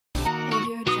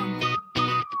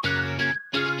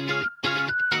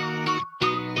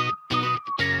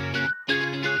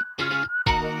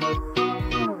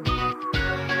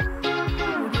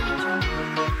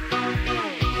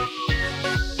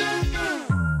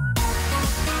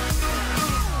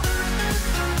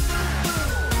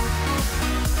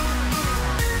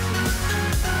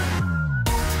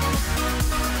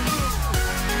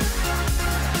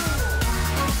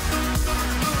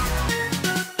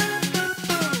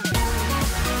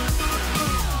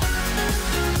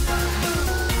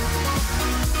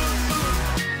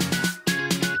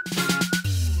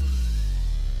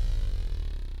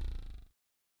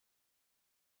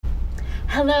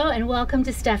Hello and welcome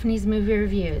to Stephanie's Movie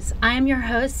Reviews. I am your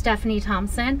host, Stephanie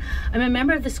Thompson. I'm a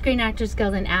member of the Screen Actors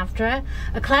Guild in AFTRA,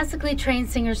 a classically trained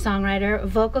singer-songwriter,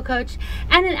 vocal coach,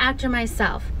 and an actor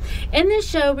myself. In this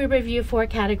show, we review 4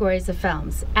 categories of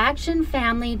films: action,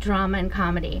 family, drama, and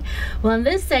comedy. Well, in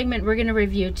this segment, we're going to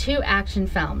review 2 action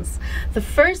films. The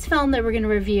first film that we're going to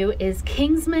review is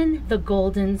Kingsman: The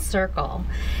Golden Circle.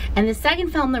 And the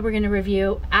second film that we're going to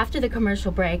review after the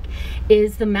commercial break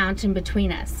is The Mountain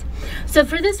Between Us. So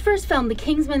for this first film, The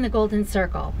Kingsman: The Golden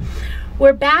Circle,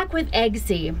 we're back with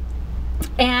Eggsy,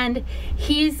 and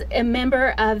he's a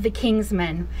member of the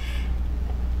Kingsmen.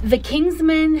 The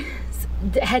Kingsmen's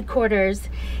headquarters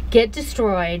get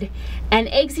destroyed, and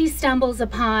Eggsy stumbles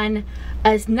upon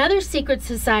another secret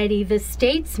society, the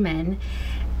Statesmen,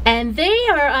 and they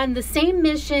are on the same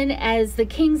mission as the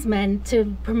Kingsmen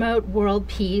to promote world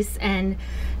peace and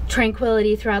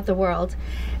tranquility throughout the world.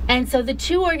 And so the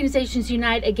 2 organizations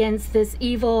unite against this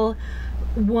evil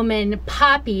woman,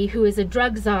 Poppy, who is a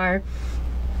drug czar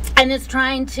and is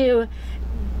trying to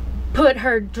put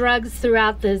her drugs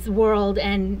throughout this world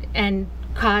and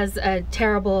cause a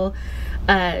terrible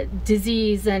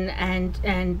disease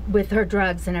and with her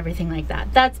drugs and everything like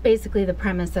that. That's basically the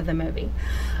premise of the movie.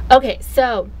 Okay,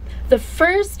 so the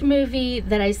first movie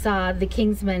that I saw, the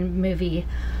Kingsman movie,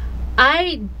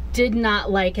 I did not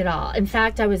like at all. In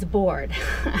fact, I was bored.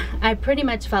 I pretty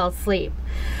much fell asleep.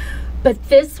 But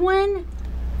this one,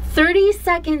 30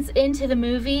 seconds into the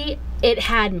movie, it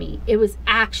had me. It was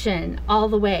action all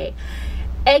the way.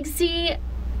 Eggsy,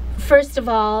 first of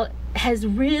all, has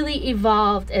really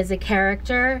evolved as a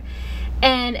character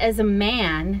and as a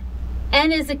man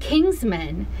and as a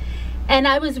Kingsman. And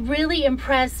I was really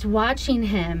impressed watching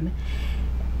him.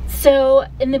 So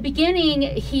in the beginning,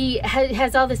 he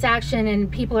has all this action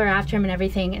and people are after him and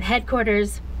everything, and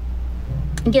headquarters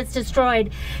gets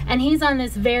destroyed, and he's on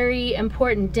this very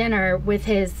important dinner with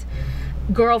his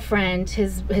girlfriend,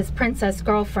 his princess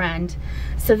girlfriend.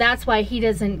 So that's why he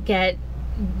doesn't get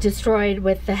destroyed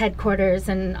with the headquarters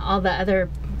and all the other,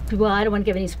 well, I don't want to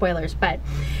give any spoilers, but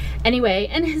anyway,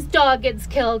 and his dog gets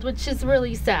killed, which is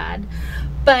really sad.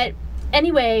 But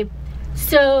anyway,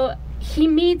 so he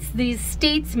meets these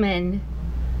statesmen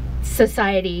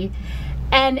society,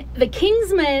 and the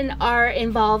Kingsmen are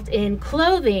involved in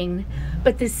clothing,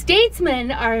 but the statesmen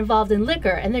are involved in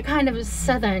liquor, and they're kind of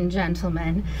southern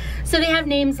gentlemen. So they have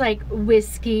names like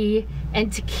whiskey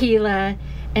and tequila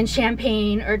and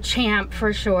champagne, or champ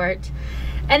for short.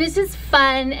 And it's just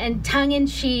fun and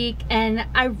tongue-in-cheek, and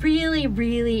I really,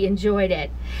 really enjoyed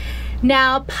it.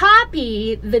 Now,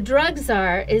 Poppy, the drug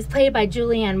czar, is played by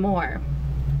Julianne Moore.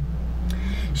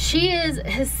 She is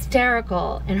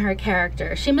hysterical in her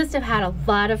character. She must have had a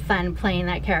lot of fun playing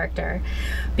that character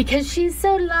because she's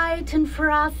so light and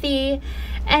frothy,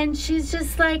 and she's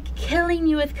just like killing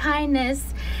you with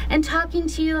kindness and talking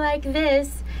to you like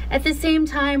this at the same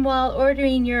time while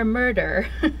ordering your murder.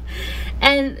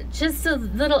 And just a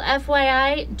little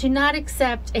FYI, do not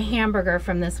accept a hamburger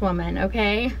from this woman,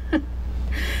 okay?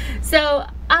 So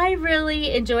I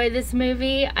really enjoyed this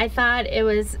movie. I thought it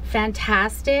was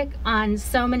fantastic on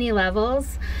so many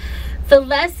levels. The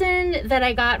lesson that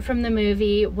I got from the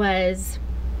movie was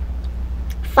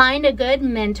find a good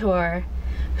mentor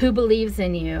who believes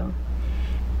in you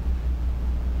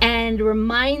and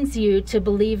reminds you to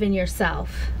believe in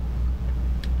yourself.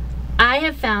 I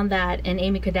have found that in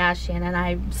Amy Kardashian, and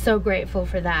I'm so grateful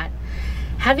for that.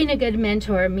 Having a good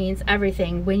mentor means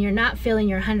everything. When you're not feeling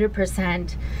your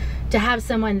 100%, to have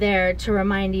someone there to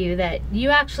remind you that you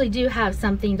actually do have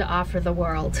something to offer the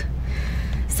world.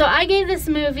 So I gave this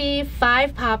movie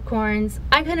 5 popcorns.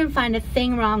 I couldn't find a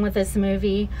thing wrong with this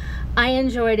movie. I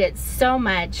enjoyed it so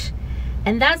much.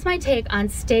 And that's my take on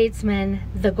Statesman: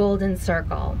 The Golden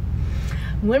Circle.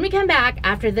 When we come back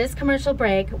after this commercial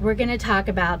break, we're going to talk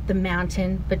about The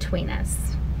Mountain Between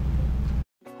Us.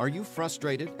 Are you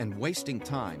frustrated and wasting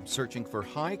time searching for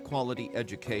high-quality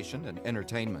education and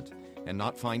entertainment and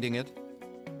not finding it?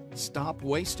 Stop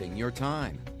wasting your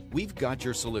time. We've got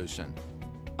your solution.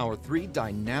 Our 3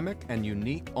 dynamic and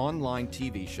unique online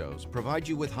TV shows provide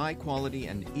you with high-quality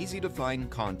and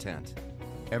easy-to-find content.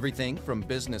 Everything from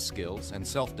business skills and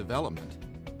self-development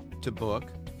to book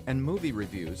and movie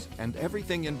reviews and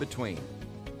everything in between.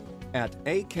 At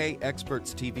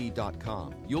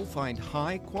akexpertstv.com, you'll find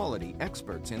high-quality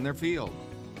experts in their field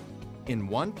in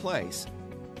one place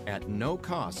at no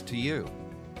cost to you.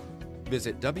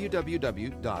 Visit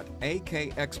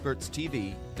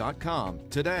www.akexpertstv.com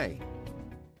today.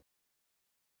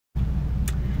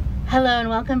 Hello and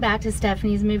welcome back to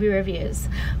Stephanie's Movie Reviews.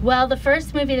 Well, the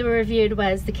first movie that we reviewed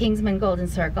was The Kingsman Golden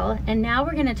Circle, and now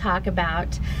we're going to talk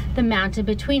about The Mountain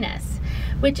Between Us,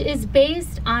 which is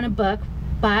based on a book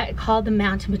called The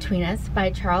Mountain Between Us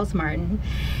by Charles Martin,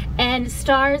 and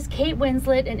stars Kate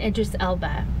Winslet and Idris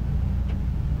Elba.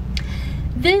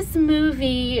 This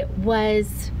movie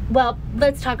was, well,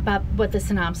 let's talk about what the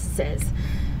synopsis is.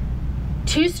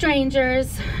 Two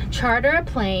strangers charter a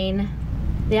plane.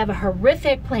 They have a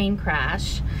horrific plane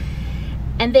crash,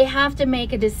 and they have to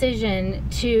make a decision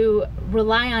to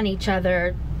rely on each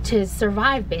other to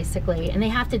survive, basically. And they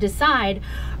have to decide,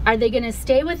 are they going to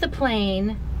stay with the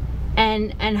plane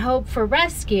and hope for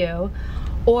rescue,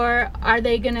 or are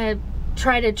they going to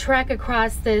try to trek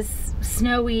across this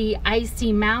snowy,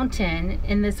 icy mountain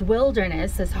in this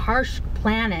wilderness, this harsh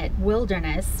planet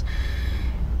wilderness,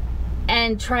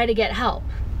 and try to get help?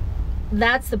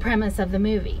 That's the premise of the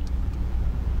movie.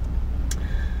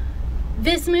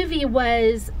 This movie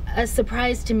was a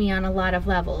surprise to me on a lot of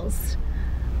levels.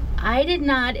 I did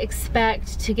not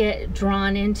expect to get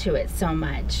drawn into it so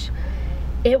much.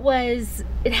 It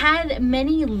had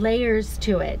many layers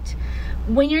to it.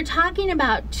 When you're talking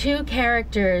about two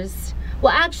characters,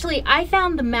 well, actually, I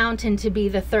found the mountain to be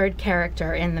the third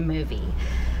character in the movie.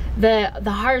 The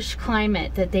harsh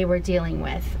climate that they were dealing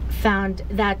with, found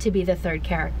that to be the third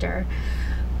character.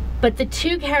 But the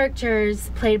two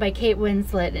characters played by Kate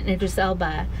Winslet and Idris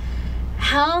Elba,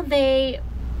 how they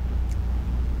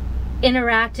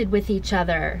interacted with each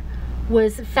other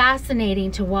was fascinating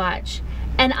to watch.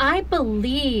 And I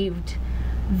believed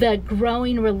the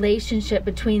growing relationship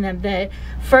between them. The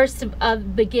first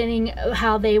beginning,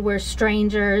 how they were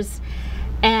strangers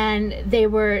and they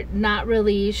were not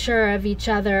really sure of each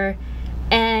other,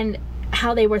 and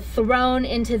how they were thrown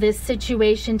into this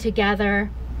situation together.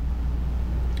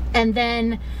 And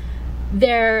then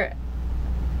their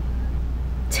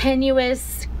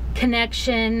tenuous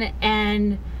connection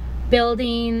and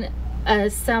building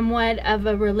somewhat of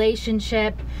a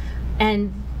relationship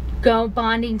and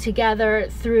bonding together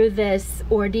through this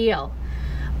ordeal.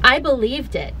 I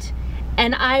believed it,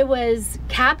 and I was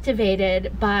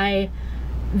captivated by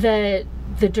the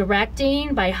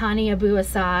directing by Hani Abu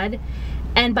Assad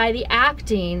and by the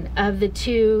acting of the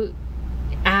two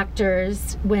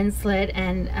actors, Winslet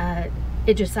and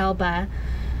Idris Elba.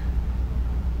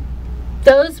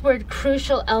 Those were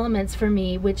crucial elements for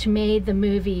me which made the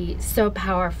movie so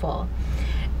powerful.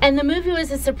 And the movie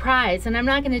was a surprise, and I'm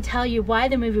not going to tell you why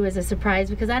the movie was a surprise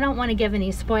because I don't want to give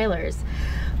any spoilers,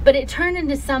 but it turned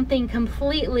into something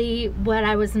completely what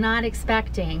I was not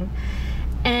expecting,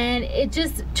 and it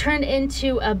just turned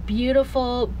into a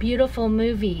beautiful, beautiful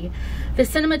movie. The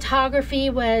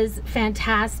cinematography was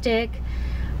fantastic.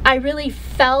 I really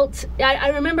felt, I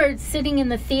remember sitting in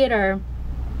the theater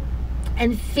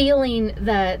and feeling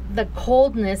the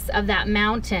coldness of that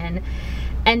mountain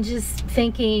and just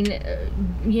thinking,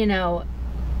 you know,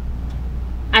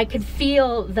 I could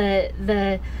feel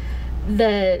the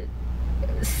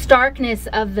starkness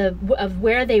of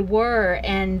where they were,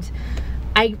 and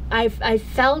I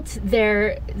felt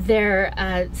their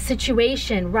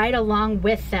situation right along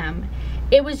with them.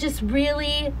 It was just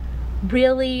really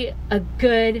a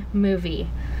good movie.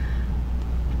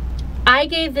 I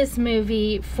gave this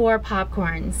movie 4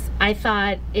 popcorns. I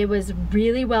thought it was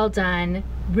really well done,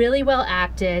 really well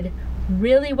acted,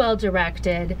 really well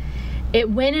directed. It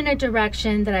went in a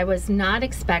direction that I was not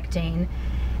expecting,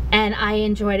 and I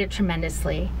enjoyed it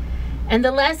tremendously. And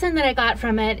the lesson that I got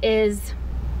from it is,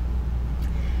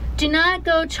 do not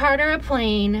go charter a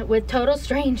plane with total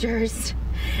strangers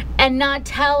and not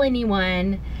tell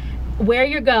anyone where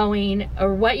you're going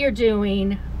or what you're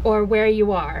doing or where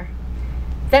you are.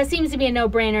 That seems to be a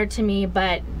no-brainer to me,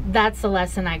 but that's the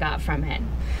lesson I got from it.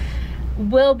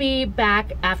 We'll be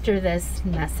back after this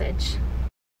message.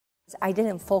 I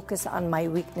didn't focus on my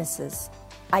weaknesses.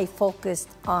 I focused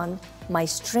on my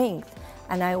strength,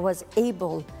 and I was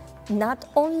able not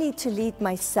only to lead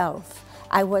myself,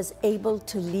 I was able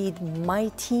to lead my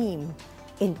team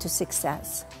into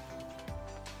success.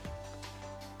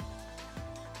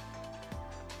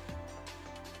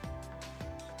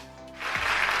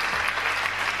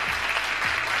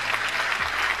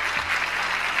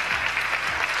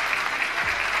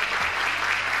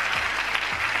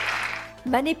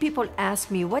 Many people ask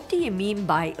me, what do you mean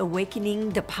by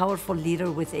awakening the powerful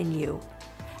leader within you?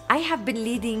 I have been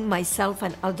leading myself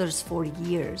and others for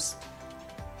years.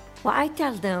 Well, I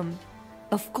tell them,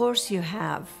 of course you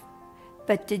have,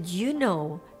 but did you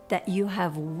know that you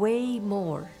have way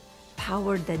more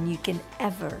power than you can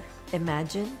ever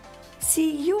imagine?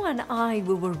 See, you and I,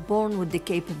 we were born with the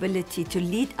capability to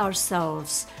lead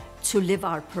ourselves to live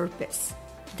our purpose,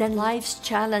 then life's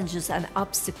challenges and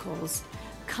obstacles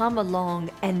come along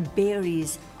and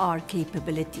buries our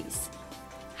capabilities.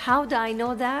 How do I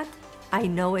know that? I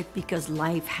know it because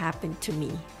life happened to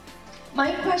me.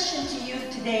 My question to you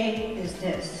today is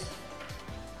this.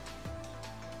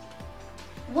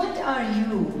 What are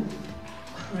you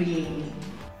creating?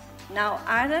 Now,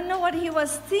 I don't know what he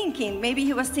was thinking. Maybe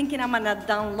he was thinking I'm gonna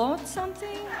download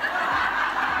something.